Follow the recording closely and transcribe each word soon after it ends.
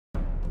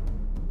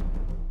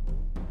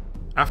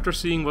After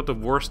seeing what the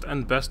worst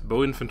and best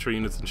bow infantry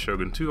units in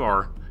Shogun 2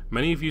 are,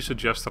 many of you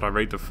suggest that I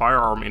rate the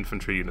Firearm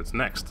Infantry Units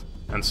next,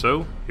 and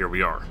so, here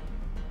we are.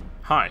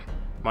 Hi,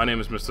 my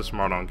name is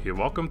MrSmartDonkey and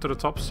welcome to the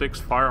top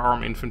 6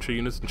 Firearm Infantry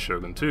Units in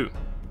Shogun 2.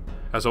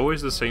 As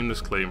always, the same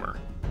disclaimer.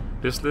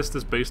 This list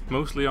is based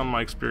mostly on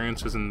my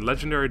experiences in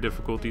legendary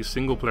difficulty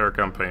single player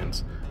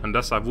campaigns, and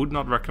thus I would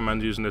not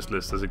recommend using this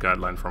list as a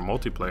guideline for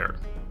multiplayer.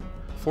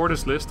 For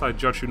this list I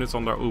judge units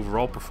on their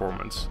overall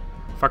performance.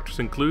 Factors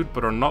include,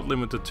 but are not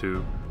limited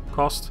to,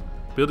 cost,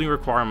 building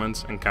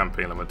requirements and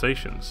campaign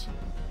limitations.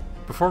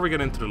 Before we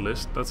get into the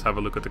list, let's have a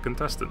look at the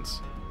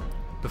contestants.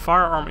 The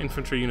Firearm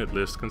Infantry Unit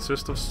list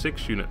consists of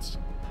 6 units.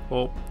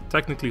 Well,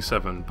 technically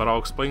 7, but I'll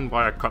explain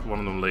why I cut one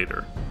of them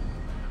later.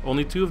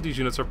 Only 2 of these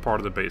units are part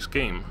of the base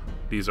game.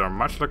 These are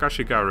Matchlock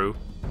Ashigaru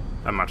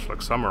and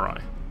Matchlock Samurai.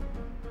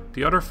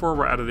 The other 4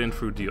 were added in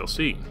through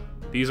DLC.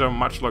 These are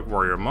Matchlock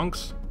Warrior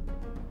Monks,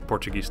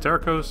 Portuguese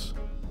Tercos,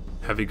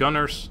 Heavy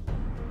Gunners,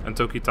 and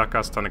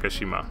Tokitaka's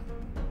Tanegashima.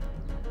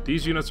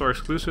 These units are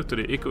exclusive to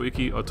the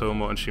Iko-Iki,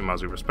 Otomo and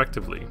Shimazu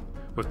respectively,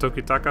 with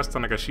Tokitaka's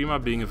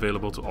Tanegashima being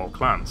available to all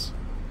clans.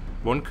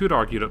 One could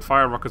argue that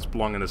fire rockets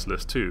belong in this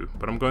list too,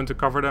 but I'm going to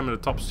cover them in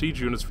the top siege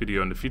units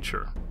video in the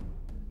future.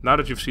 Now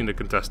that you've seen the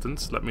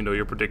contestants, let me know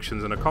your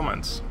predictions in the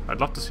comments.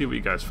 I'd love to see what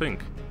you guys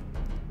think.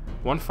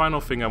 One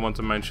final thing I want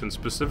to mention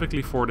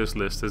specifically for this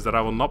list is that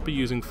I will not be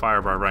using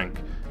fire by rank,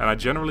 and I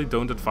generally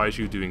don't advise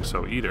you doing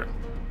so either.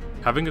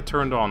 Having it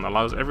turned on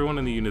allows everyone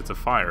in the unit to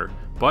fire,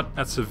 but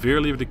at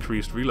severely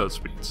decreased reload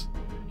speeds.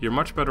 You're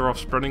much better off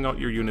spreading out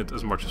your unit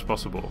as much as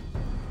possible.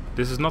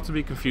 This is not to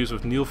be confused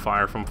with Kneel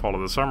Fire from Fall of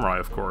the Samurai,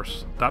 of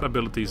course. That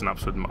ability is an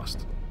absolute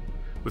must.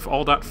 With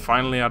all that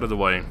finally out of the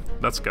way,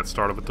 let's get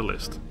started with the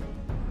list.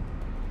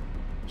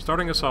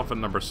 Starting us off at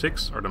number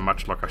 6 are the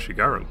Matchlock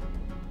Ashigaru.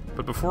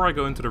 But before I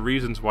go into the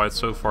reasons why it's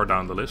so far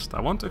down the list,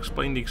 I want to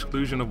explain the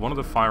exclusion of one of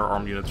the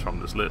firearm units from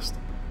this list,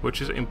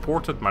 which is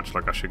imported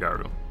Matchlock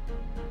Ashigaru.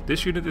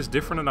 This unit is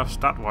different enough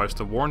stat-wise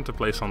to warrant a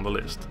place on the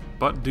list,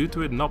 but due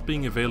to it not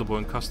being available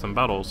in custom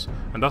battles,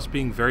 and thus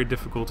being very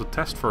difficult to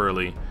test for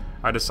early,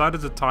 I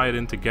decided to tie it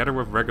in together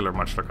with regular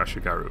Matchlock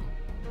Ashigaru.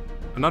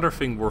 Another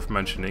thing worth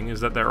mentioning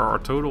is that there are a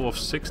total of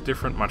 6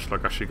 different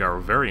Matchlock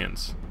Ashigaru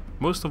variants,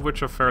 most of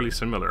which are fairly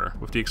similar,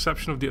 with the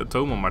exception of the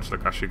Otomo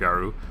Matchlock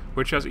Ashigaru,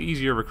 which has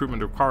easier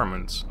recruitment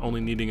requirements,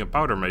 only needing a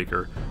powder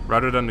maker,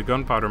 rather than the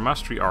gunpowder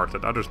mastery art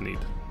that others need.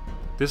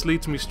 This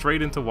leads me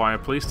straight into why I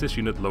placed this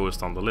unit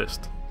lowest on the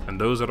list, and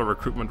those are the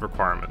recruitment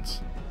requirements.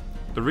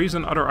 The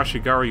reason other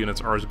Ashigaru units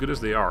are as good as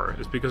they are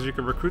is because you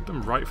can recruit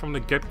them right from the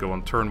get-go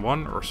on turn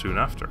 1 or soon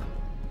after.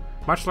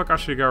 Matchlock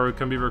Ashigaru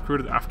can be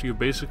recruited after you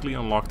basically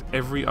unlocked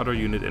every other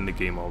unit in the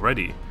game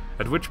already,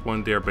 at which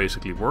point they are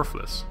basically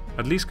worthless,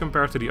 at least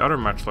compared to the other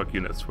Matchlock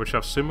units, which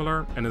have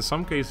similar and in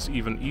some cases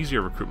even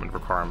easier recruitment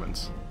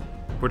requirements.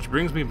 Which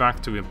brings me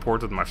back to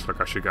imported Matchlock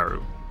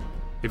Ashigaru.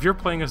 If you're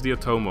playing as the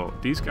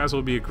Otomo, these guys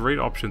will be a great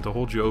option to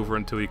hold you over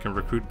until you can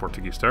recruit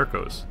Portuguese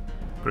Tercos.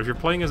 But if you're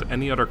playing as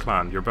any other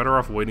clan, you're better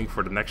off waiting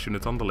for the next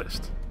unit on the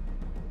list.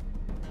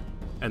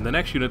 And the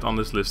next unit on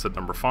this list at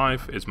number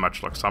 5 is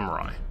Matchlock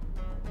Samurai.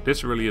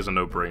 This really is a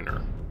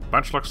no-brainer.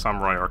 Matchlock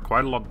Samurai are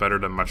quite a lot better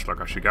than Matchlock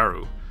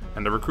Ashigaru,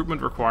 and the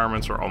recruitment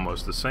requirements are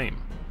almost the same.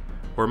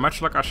 Where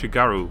Matchlock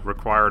Ashigaru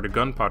require the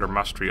gunpowder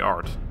mastery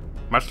art,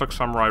 Matchlock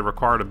Samurai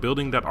require the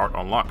building that art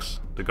unlocks,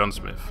 the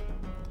gunsmith.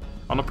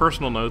 On a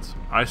personal note,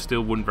 I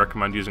still wouldn't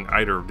recommend using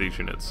either of these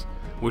units,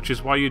 which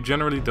is why you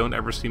generally don't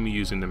ever see me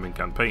using them in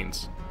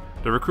campaigns.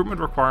 The recruitment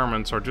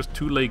requirements are just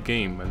too late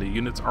game and the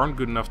units aren't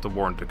good enough to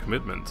warrant a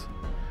commitment.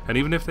 And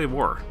even if they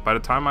were, by the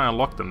time I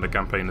unlock them the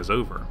campaign is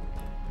over.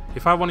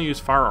 If I want to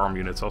use firearm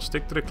units, I'll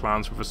stick to the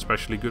clans with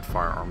especially good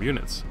firearm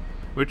units,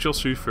 which you'll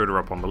see further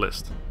up on the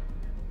list.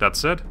 That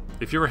said,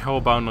 if you're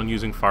hellbound on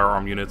using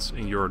firearm units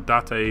in your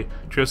Date,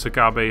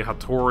 Chosakabe,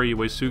 Hattori,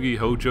 Uesugi,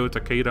 Hojo,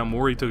 Takeda,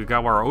 Mori,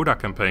 Tokugawa or Oda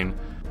campaign,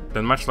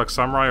 then Matchlock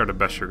Samurai are the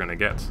best you're gonna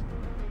get.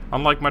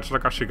 Unlike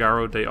Matchlock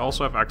Ashigaru, they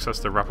also have access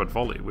to Rapid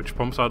Volley, which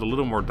pumps out a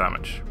little more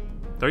damage.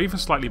 They're even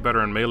slightly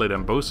better in melee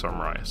than both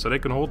Samurai, so they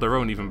can hold their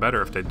own even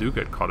better if they do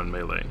get caught in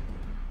melee.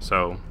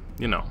 So,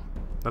 you know,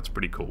 that's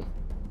pretty cool.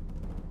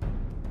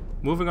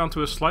 Moving on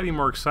to a slightly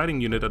more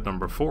exciting unit at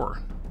number 4,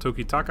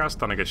 Tokitaka's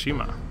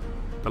Tanegashima.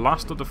 The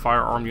last of the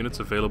firearm units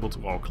available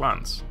to all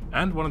clans,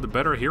 and one of the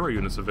better hero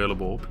units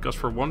available because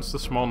for once the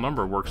small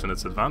number works in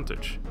its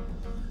advantage.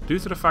 Due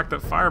to the fact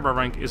that fire by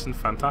rank isn't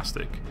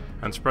fantastic,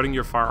 and spreading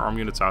your firearm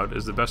units out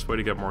is the best way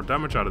to get more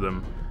damage out of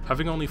them,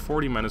 having only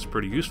 40 men is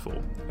pretty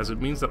useful, as it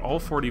means that all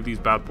 40 of these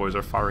bad boys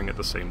are firing at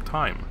the same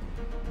time.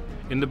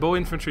 In the bow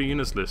infantry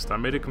units list I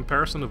made a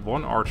comparison of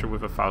 1 archer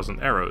with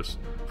 1,000 arrows,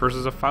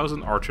 versus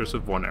 1,000 archers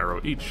with 1 arrow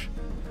each.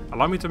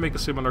 Allow me to make a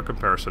similar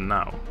comparison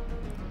now.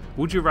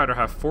 Would you rather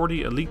have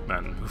 40 elite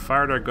men who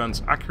fire their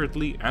guns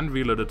accurately and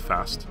reloaded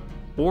fast,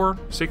 or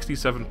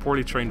 67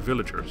 poorly trained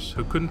villagers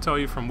who couldn't tell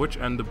you from which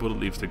end the bullet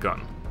leaves the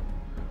gun?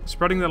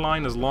 Spreading the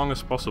line as long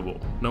as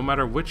possible, no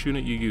matter which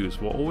unit you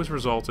use, will always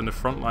result in the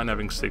front line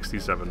having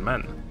 67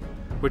 men,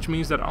 which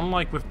means that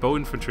unlike with bow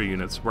infantry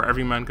units where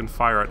every man can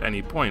fire at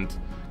any point,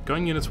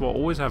 gun units will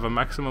always have a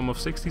maximum of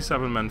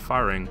 67 men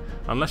firing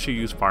unless you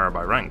use fire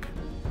by rank.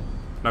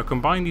 Now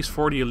combine these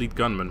 40 elite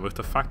gunmen with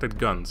the fact that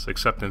guns,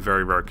 except in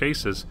very rare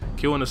cases,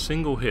 kill in a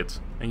single hit,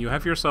 and you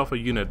have yourself a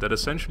unit that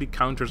essentially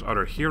counters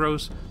other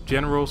heroes,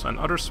 generals and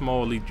other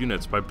small elite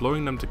units by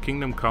blowing them to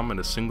kingdom come in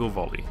a single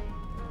volley.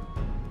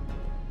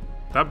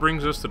 That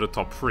brings us to the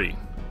top 3,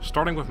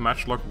 starting with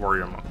Matchlock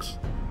Warrior Monks.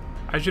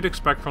 As you'd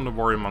expect from the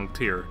Warrior Monk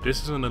tier,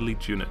 this is an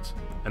elite unit,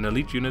 and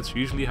elite units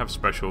usually have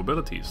special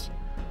abilities.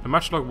 The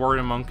Matchlock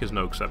Warrior Monk is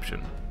no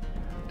exception.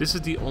 This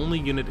is the only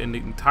unit in the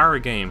entire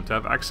game to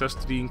have access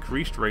to the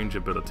increased range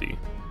ability,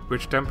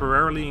 which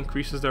temporarily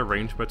increases their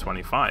range by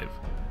 25,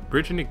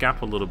 bridging the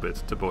gap a little bit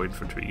to bow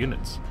infantry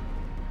units.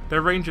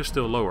 Their range is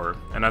still lower,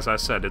 and as I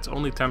said, it's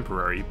only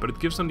temporary, but it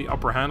gives them the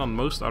upper hand on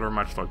most other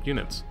Matchlock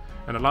units,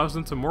 and allows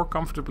them to more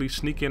comfortably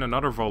sneak in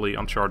another volley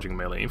on charging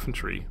melee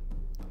infantry.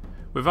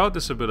 Without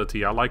this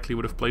ability, I likely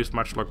would have placed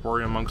Matchlock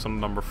Warrior Monks on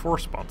the number 4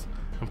 spot,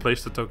 and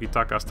placed the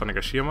Tokitakas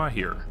Tanegashima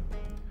here.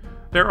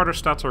 Their other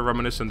stats are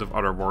reminiscent of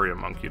other Warrior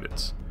Monk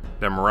units.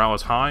 Their morale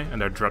is high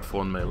and they're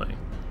dreadful in melee.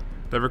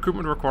 Their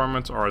recruitment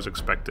requirements are as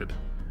expected,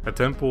 a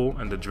temple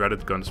and the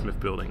dreaded gunsmith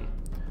building,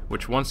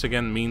 which once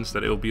again means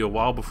that it will be a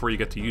while before you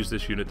get to use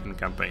this unit in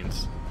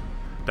campaigns.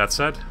 That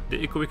said,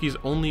 the Iko-Ikki's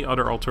only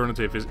other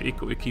alternative is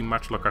Iko-Ikki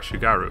Matchlock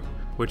Ashigaru,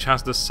 which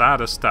has the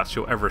saddest stats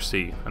you'll ever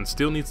see and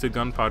still needs the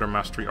Gunpowder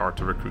Mastery art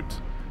to recruit,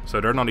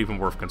 so they're not even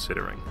worth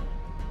considering.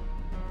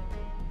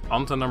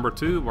 On to number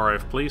 2, where I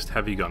have placed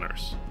Heavy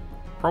Gunners.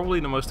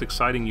 Probably the most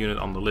exciting unit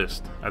on the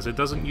list, as it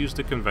doesn't use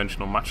the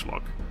conventional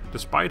Matchlock,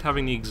 despite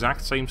having the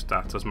exact same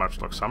stats as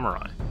Matchlock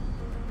Samurai.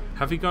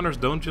 Heavy Gunners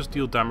don't just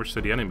deal damage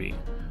to the enemy,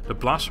 the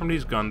blast from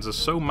these guns is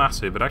so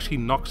massive it actually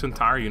knocks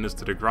entire units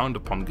to the ground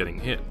upon getting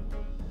hit.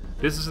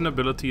 This is an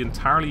ability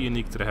entirely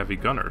unique to the Heavy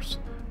Gunners.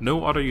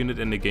 No other unit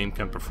in the game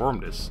can perform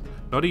this,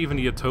 not even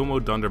the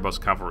Otomo Dunderbuss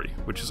Cavalry,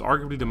 which is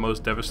arguably the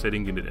most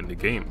devastating unit in the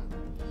game.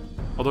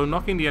 Although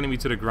knocking the enemy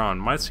to the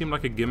ground might seem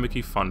like a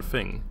gimmicky fun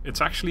thing, it's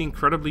actually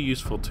incredibly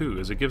useful too,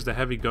 as it gives the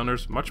Heavy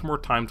Gunners much more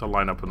time to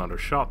line up another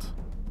shot.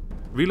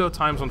 Reload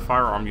times on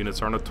firearm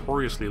units are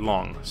notoriously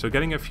long, so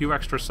getting a few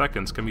extra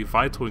seconds can be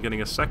vital in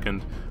getting a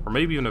second or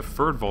maybe even a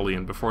third volley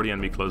in before the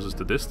enemy closes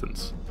the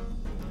distance.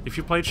 If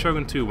you played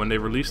Shogun 2 when they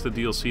released the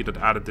DLC that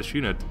added this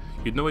unit,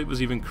 you'd know it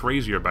was even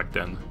crazier back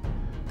then.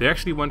 They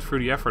actually went through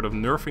the effort of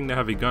nerfing the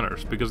Heavy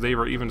Gunners because they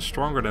were even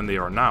stronger than they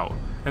are now,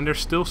 and they're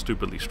still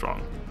stupidly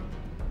strong.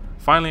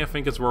 Finally, I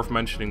think it's worth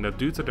mentioning that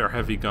due to their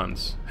heavy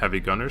guns, Heavy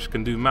Gunners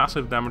can do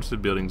massive damage to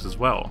buildings as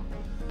well.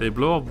 They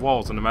blow up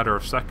walls in a matter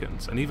of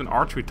seconds, and even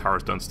archery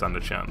towers don't stand a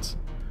chance.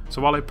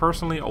 So while I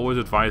personally always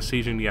advise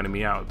sieging the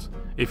enemy out,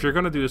 if you're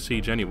gonna do a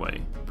siege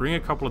anyway, bring a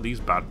couple of these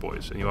bad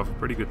boys and you'll have a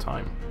pretty good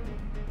time.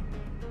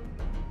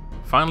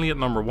 Finally, at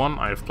number 1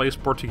 I have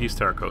placed Portuguese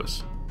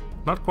Tercos.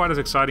 Not quite as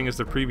exciting as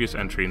the previous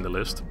entry in the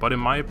list, but in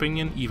my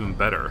opinion even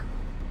better.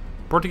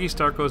 Portuguese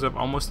Tercos have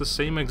almost the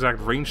same exact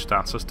range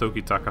stats as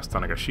Tokitakas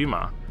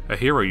Tanegashima, a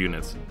hero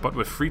unit, but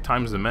with 3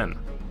 times the men.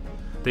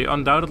 They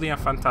undoubtedly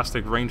have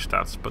fantastic range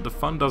stats, but the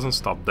fun doesn't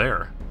stop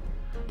there.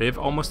 They have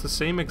almost the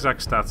same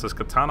exact stats as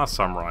Katana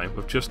Samurai,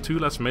 with just 2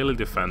 less melee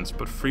defense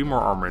but 3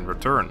 more armor in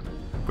return,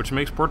 which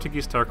makes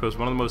Portuguese Tercos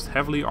one of the most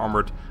heavily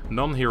armored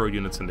non-hero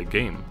units in the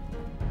game.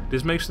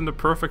 This makes them the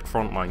perfect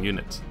frontline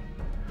unit.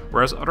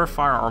 Whereas other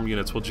firearm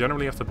units will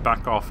generally have to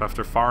back off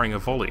after firing a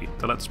volley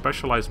to let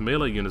specialized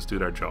melee units do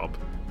their job,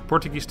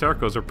 Portuguese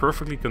Tercos are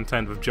perfectly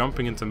content with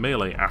jumping into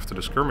melee after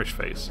the skirmish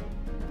phase.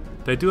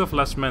 They do have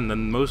less men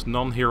than most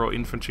non-hero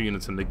infantry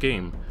units in the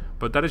game,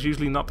 but that is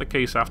usually not the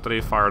case after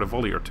they fired a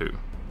volley or 2.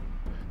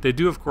 They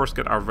do of course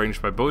get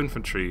outranged by bow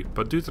infantry,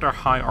 but due to their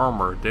high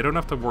armor they don't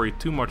have to worry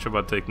too much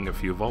about taking a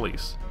few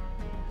volleys.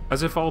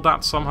 As if all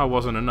that somehow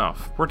wasn't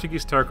enough,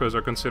 Portuguese Tercos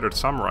are considered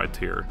samurai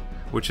tier,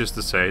 which is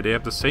to say they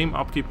have the same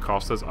upkeep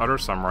cost as other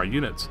samurai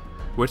units,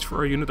 which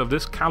for a unit of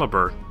this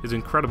caliber is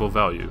incredible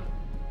value.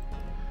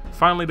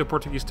 Finally, the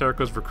Portuguese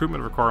Tercos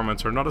recruitment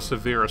requirements are not as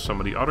severe as some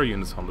of the other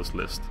units on this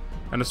list,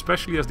 and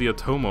especially as the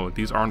Otomo,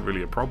 these aren't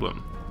really a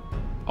problem.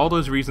 All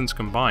those reasons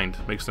combined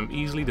makes them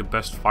easily the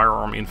best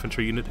firearm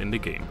infantry unit in the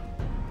game.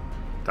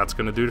 That's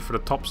gonna do it for the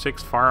top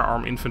 6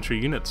 firearm infantry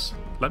units.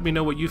 Let me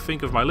know what you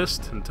think of my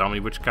list and tell me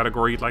which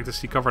category you'd like to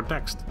see covered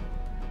next.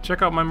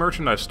 Check out my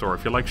merchandise store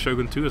if you like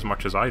Shogun 2 as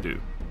much as I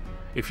do.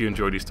 If you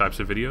enjoy these types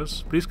of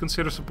videos, please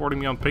consider supporting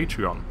me on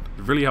Patreon,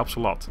 it really helps a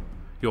lot.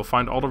 You'll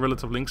find all the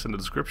relative links in the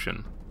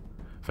description.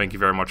 Thank you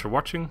very much for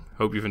watching,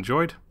 hope you've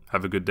enjoyed,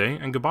 have a good day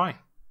and goodbye.